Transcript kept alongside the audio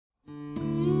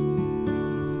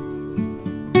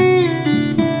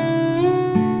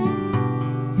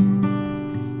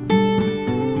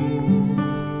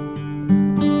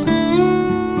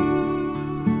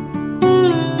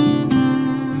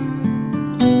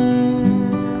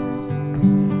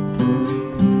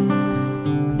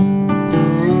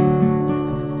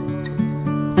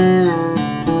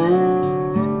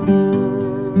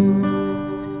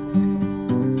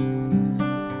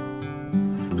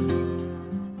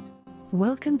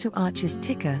Welcome to Arches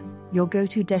Ticker, your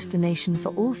go-to destination for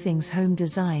all things home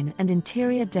design and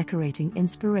interior decorating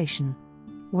inspiration.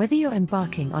 Whether you're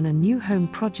embarking on a new home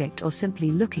project or simply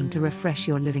looking to refresh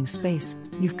your living space,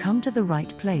 you've come to the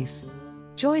right place.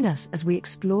 Join us as we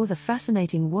explore the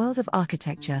fascinating world of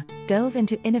architecture, delve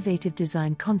into innovative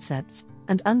design concepts,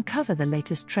 and uncover the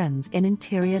latest trends in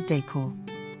interior decor.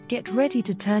 Get ready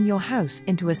to turn your house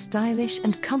into a stylish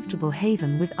and comfortable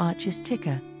haven with Arches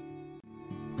Ticker.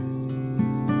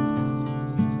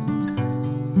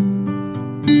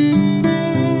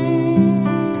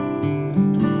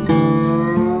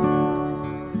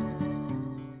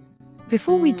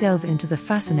 Before we delve into the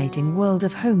fascinating world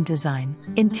of home design,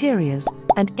 interiors,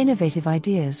 and innovative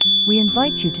ideas, we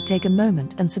invite you to take a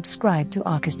moment and subscribe to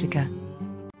Arches Ticker.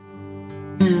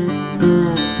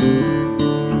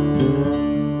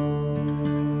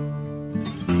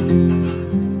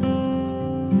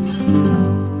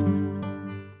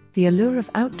 The allure of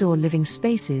outdoor living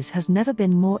spaces has never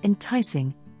been more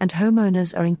enticing, and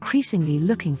homeowners are increasingly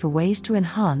looking for ways to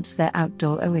enhance their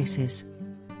outdoor oasis.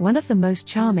 One of the most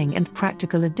charming and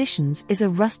practical additions is a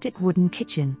rustic wooden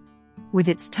kitchen. With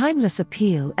its timeless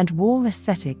appeal and warm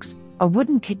aesthetics, a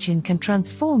wooden kitchen can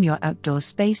transform your outdoor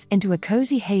space into a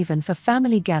cozy haven for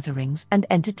family gatherings and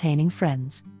entertaining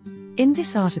friends. In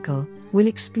this article, we'll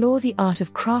explore the art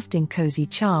of crafting cozy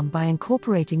charm by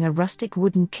incorporating a rustic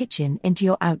wooden kitchen into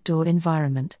your outdoor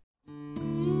environment.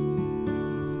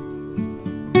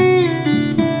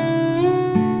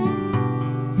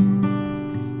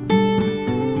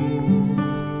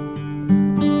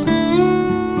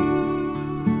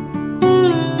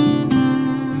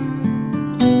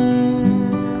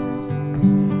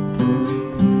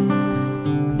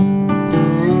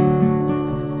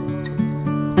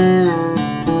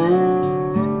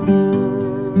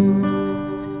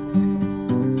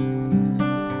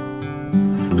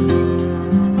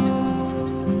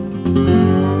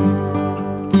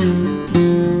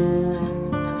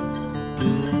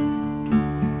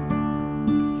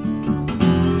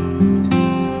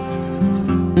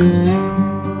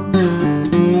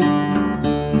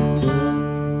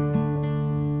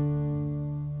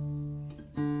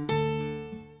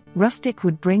 Rustic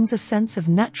wood brings a sense of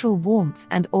natural warmth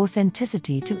and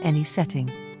authenticity to any setting.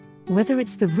 Whether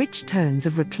it's the rich tones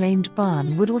of reclaimed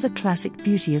barn wood or the classic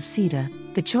beauty of cedar,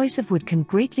 the choice of wood can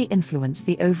greatly influence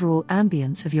the overall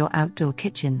ambience of your outdoor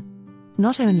kitchen.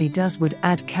 Not only does wood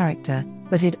add character,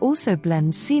 but it also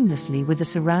blends seamlessly with the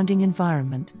surrounding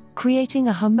environment, creating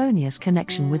a harmonious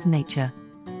connection with nature.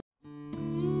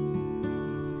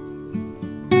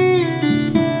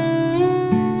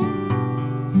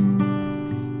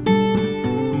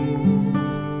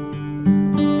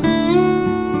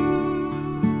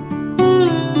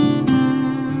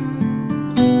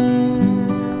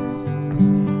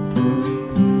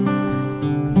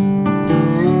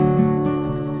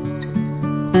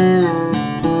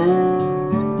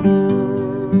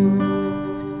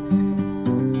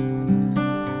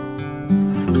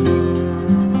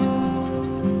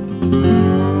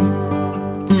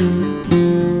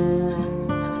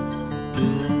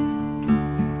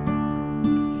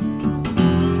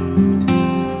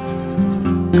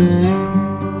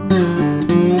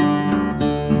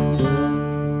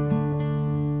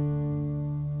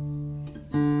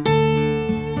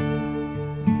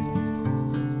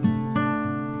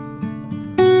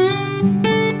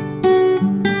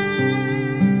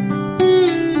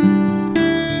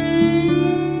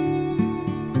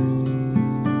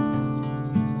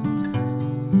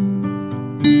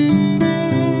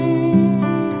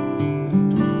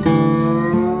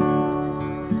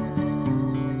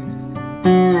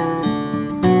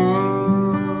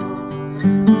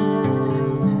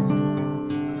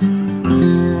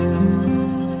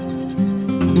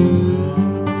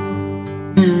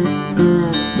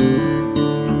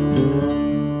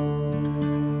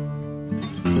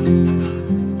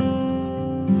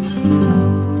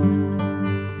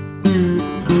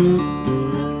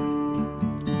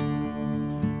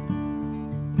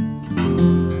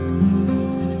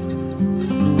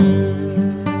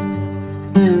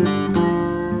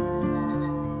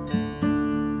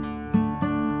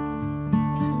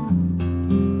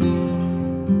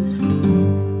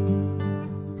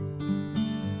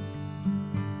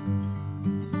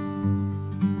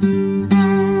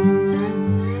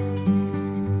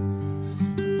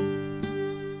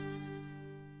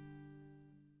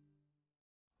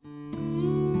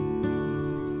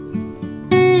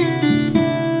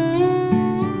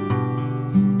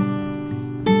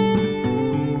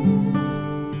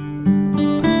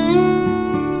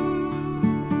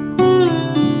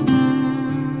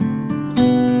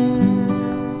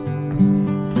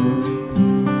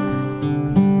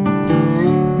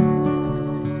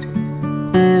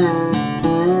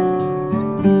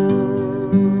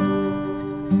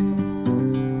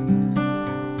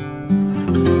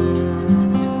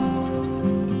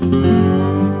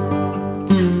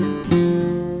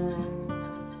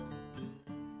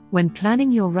 When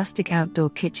planning your rustic outdoor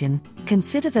kitchen,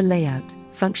 consider the layout,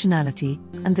 functionality,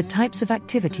 and the types of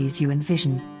activities you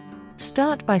envision.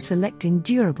 Start by selecting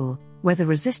durable,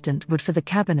 weather-resistant wood for the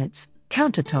cabinets,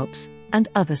 countertops, and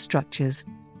other structures.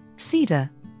 Cedar,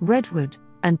 redwood,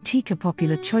 and teak are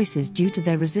popular choices due to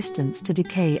their resistance to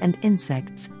decay and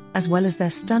insects, as well as their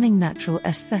stunning natural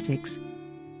aesthetics.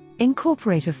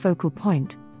 Incorporate a focal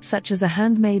point, such as a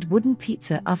handmade wooden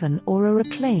pizza oven or a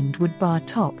reclaimed wood bar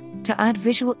top, to add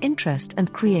visual interest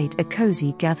and create a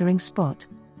cozy gathering spot.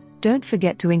 Don't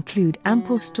forget to include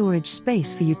ample storage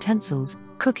space for utensils,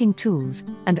 cooking tools,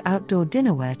 and outdoor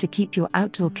dinnerware to keep your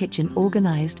outdoor kitchen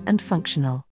organized and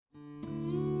functional.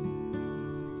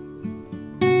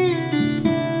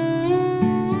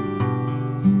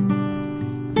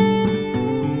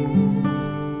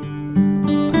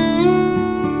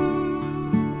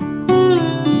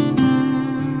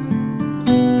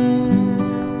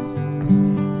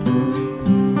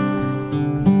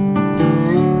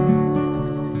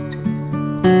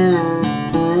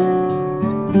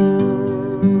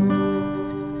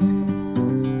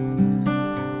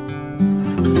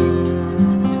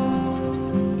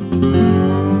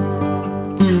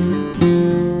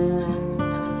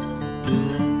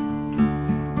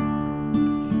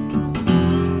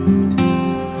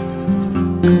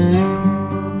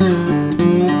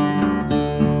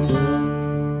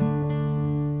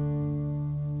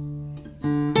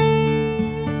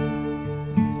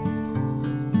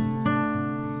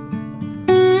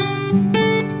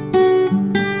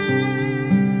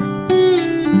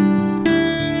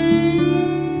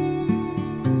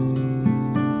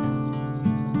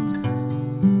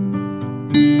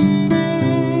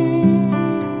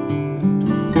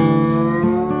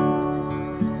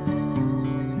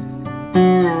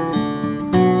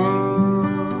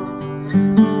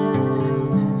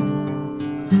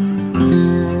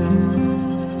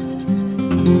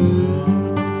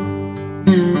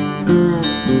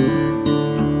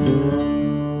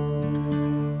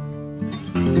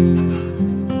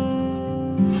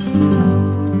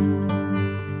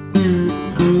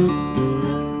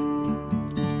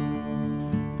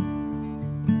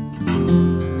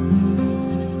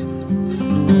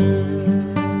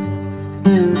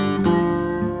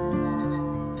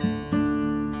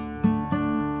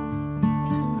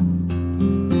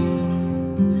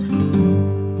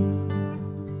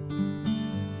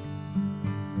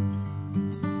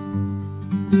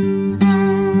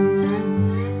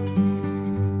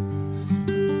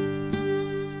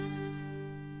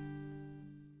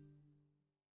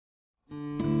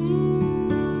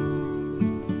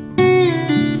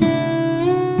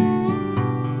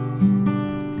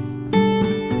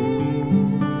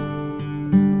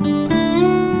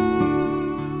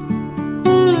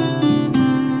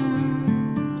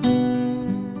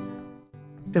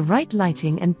 The right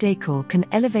lighting and decor can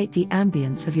elevate the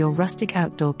ambience of your rustic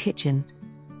outdoor kitchen.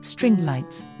 String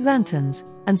lights, lanterns,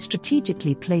 and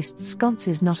strategically placed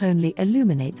sconces not only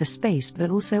illuminate the space but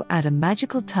also add a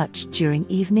magical touch during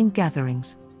evening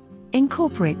gatherings.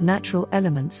 Incorporate natural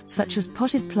elements such as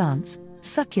potted plants,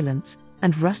 succulents,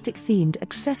 and rustic-themed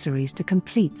accessories to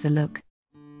complete the look.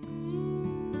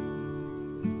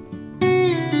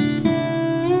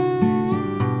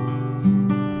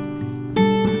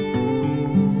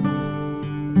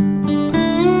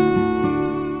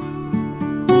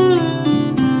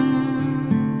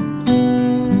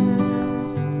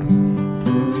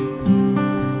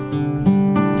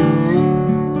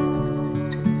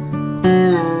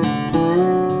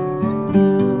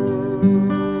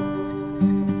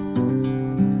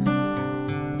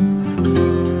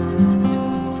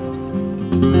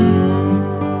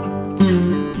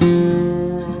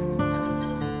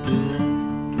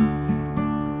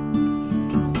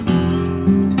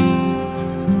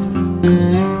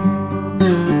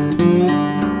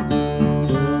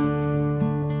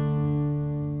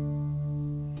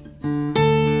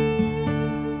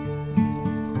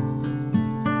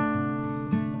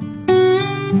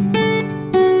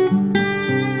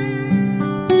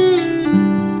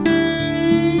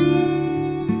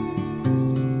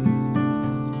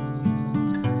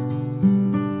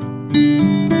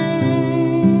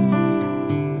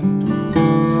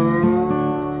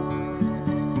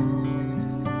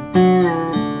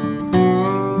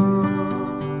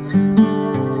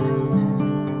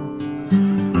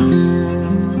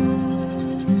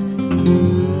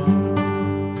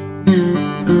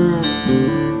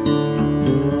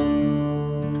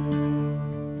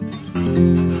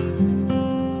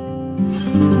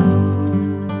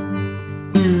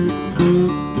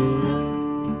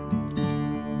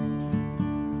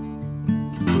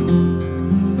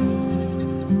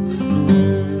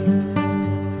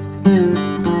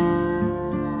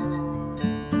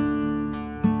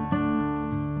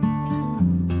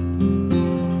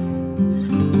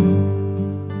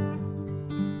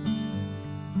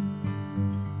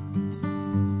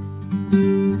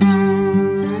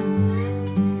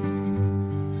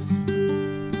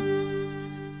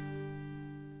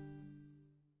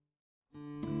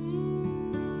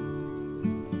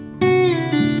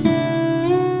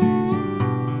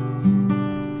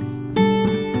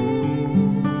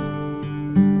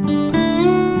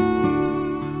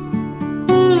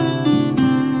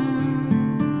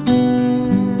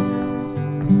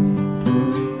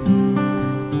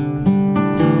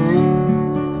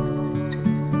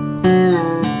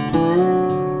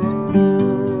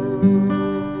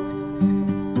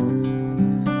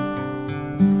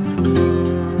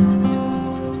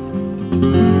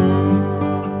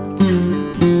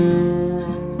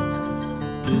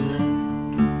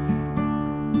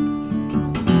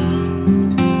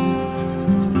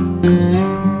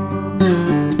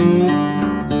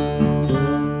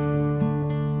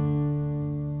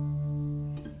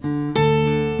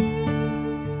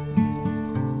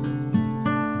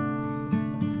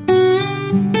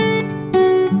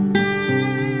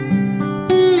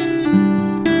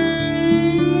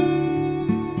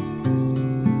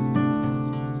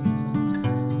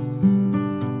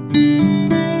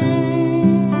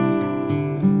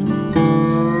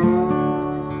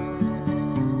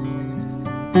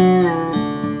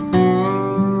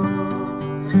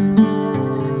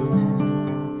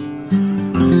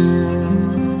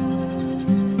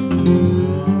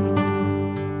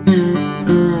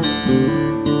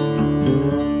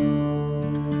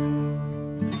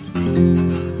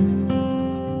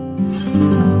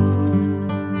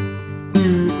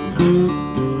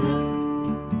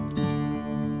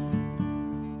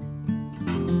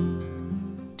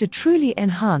 To truly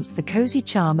enhance the cozy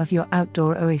charm of your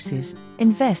outdoor oasis,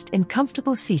 invest in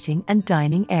comfortable seating and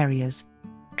dining areas.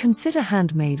 Consider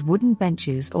handmade wooden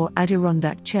benches or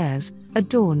Adirondack chairs,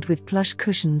 adorned with plush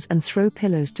cushions and throw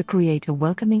pillows to create a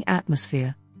welcoming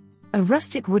atmosphere. A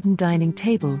rustic wooden dining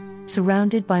table,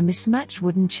 surrounded by mismatched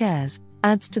wooden chairs,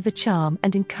 adds to the charm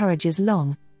and encourages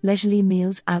long, leisurely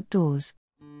meals outdoors.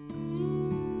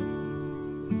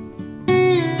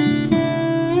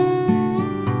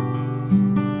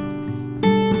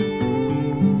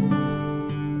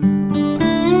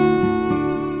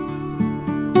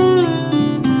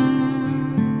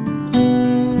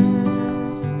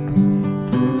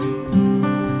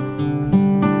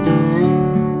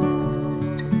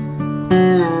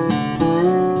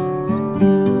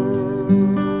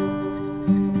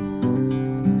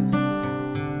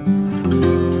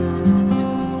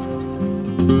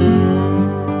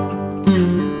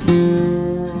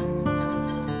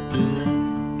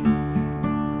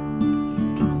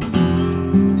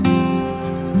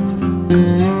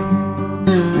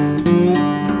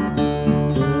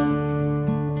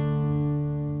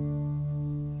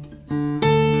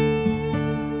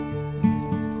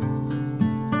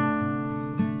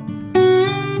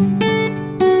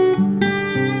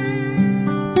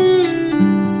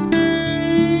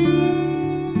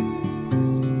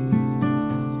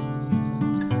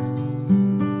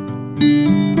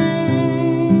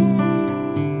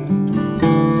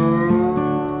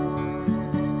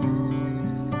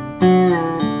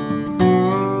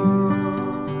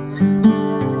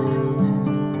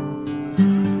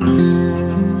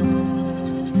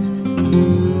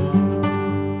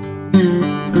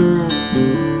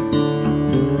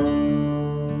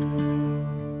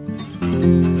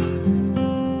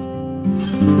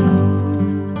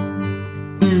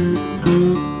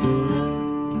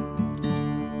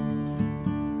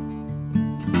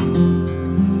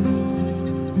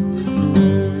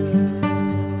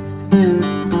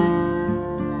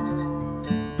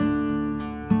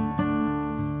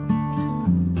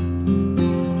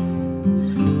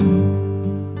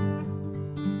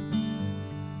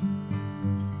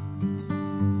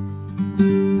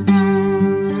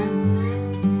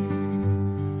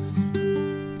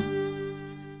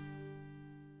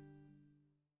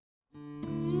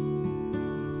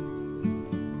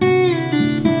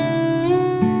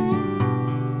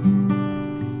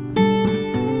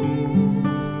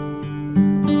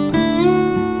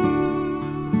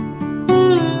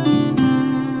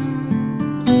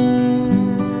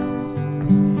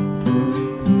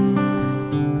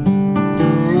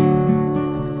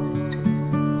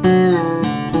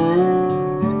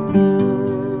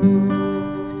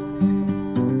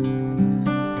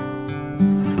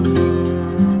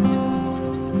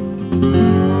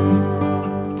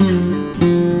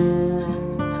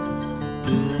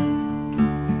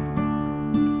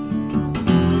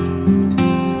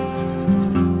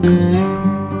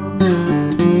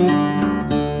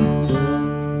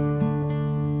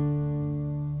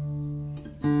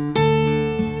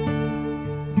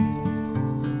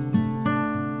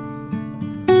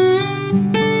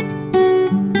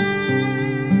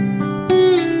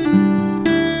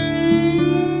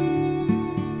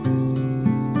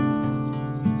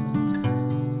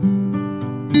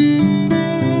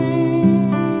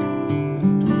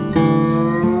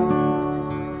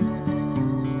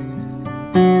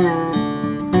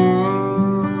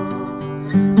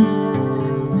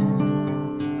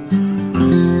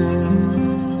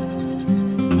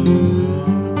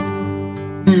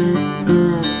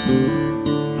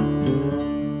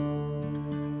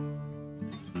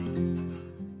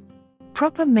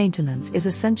 Proper maintenance is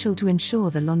essential to ensure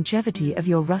the longevity of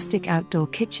your rustic outdoor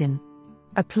kitchen.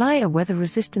 Apply a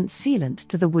weather-resistant sealant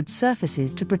to the wood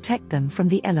surfaces to protect them from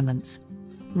the elements.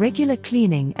 Regular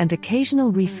cleaning and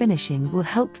occasional refinishing will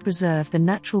help preserve the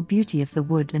natural beauty of the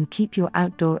wood and keep your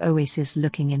outdoor oasis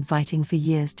looking inviting for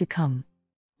years to come.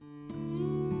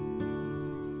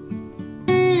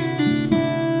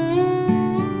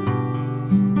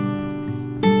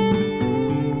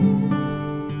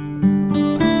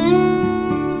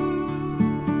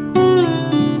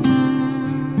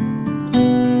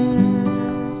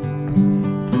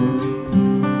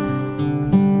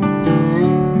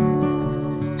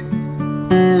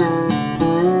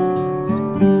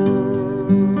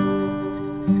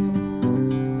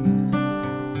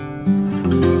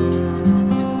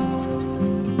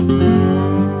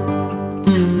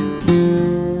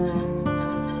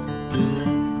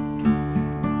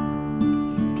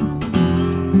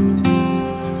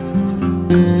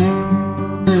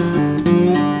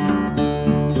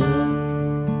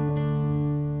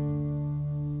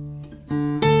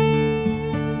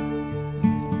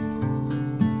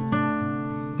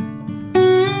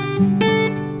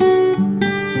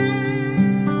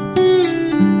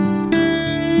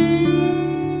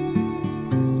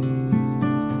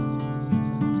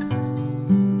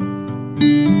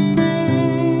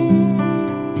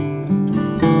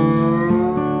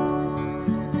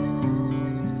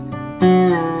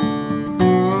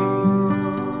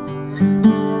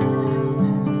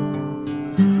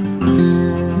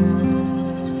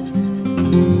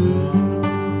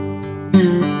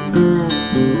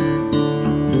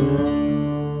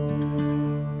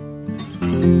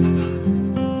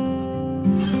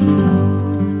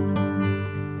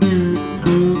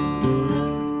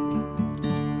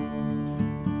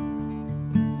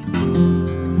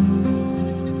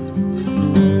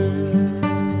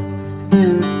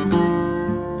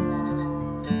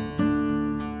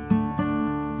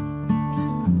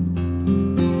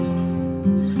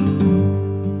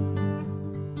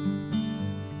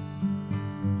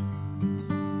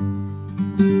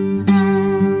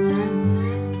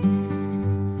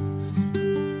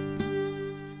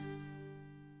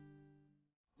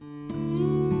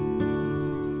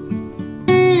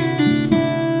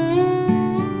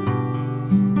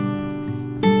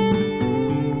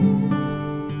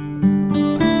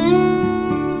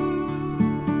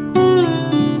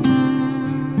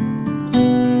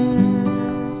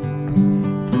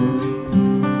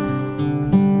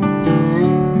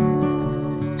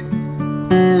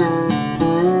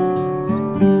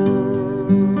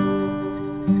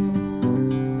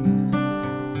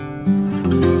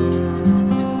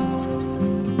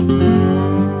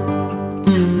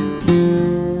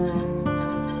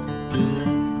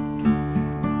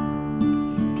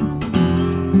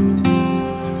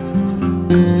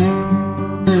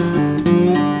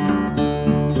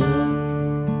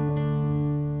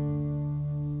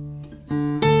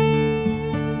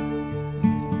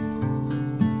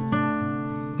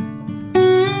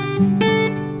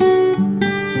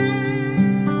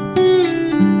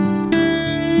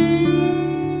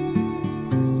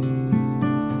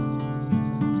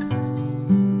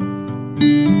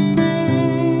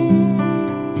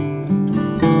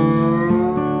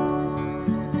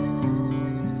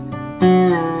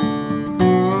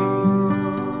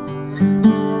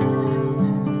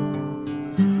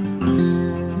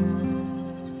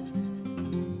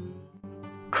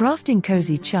 Crafting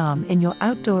cozy charm in your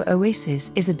outdoor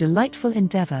oasis is a delightful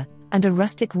endeavor, and a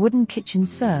rustic wooden kitchen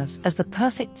serves as the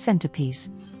perfect centerpiece.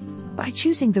 By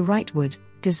choosing the right wood,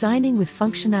 designing with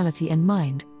functionality in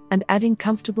mind, and adding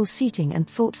comfortable seating and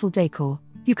thoughtful decor,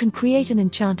 you can create an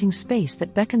enchanting space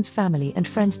that beckons family and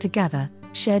friends to gather,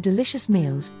 share delicious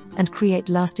meals, and create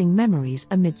lasting memories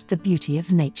amidst the beauty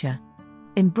of nature.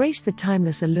 Embrace the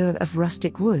timeless allure of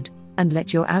rustic wood, and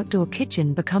let your outdoor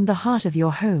kitchen become the heart of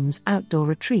your home's outdoor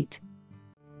retreat.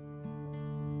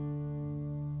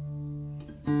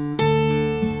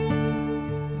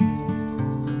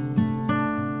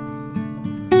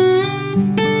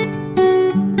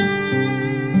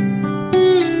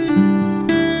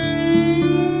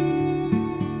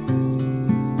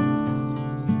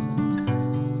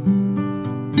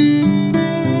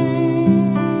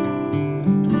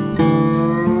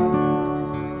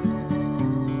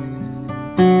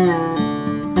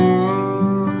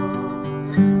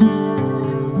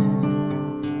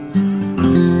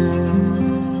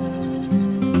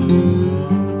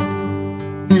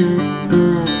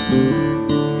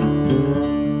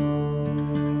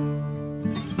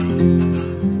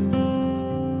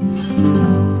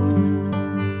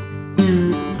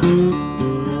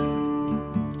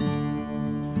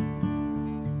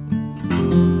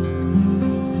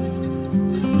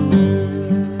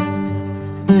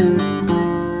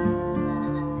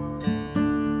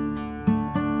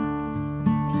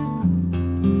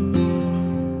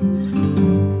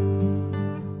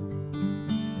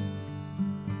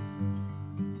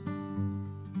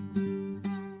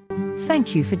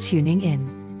 Thank you for tuning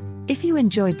in. If you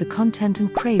enjoyed the content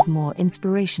and crave more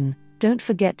inspiration, don't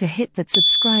forget to hit that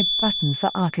subscribe button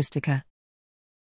for Archistica.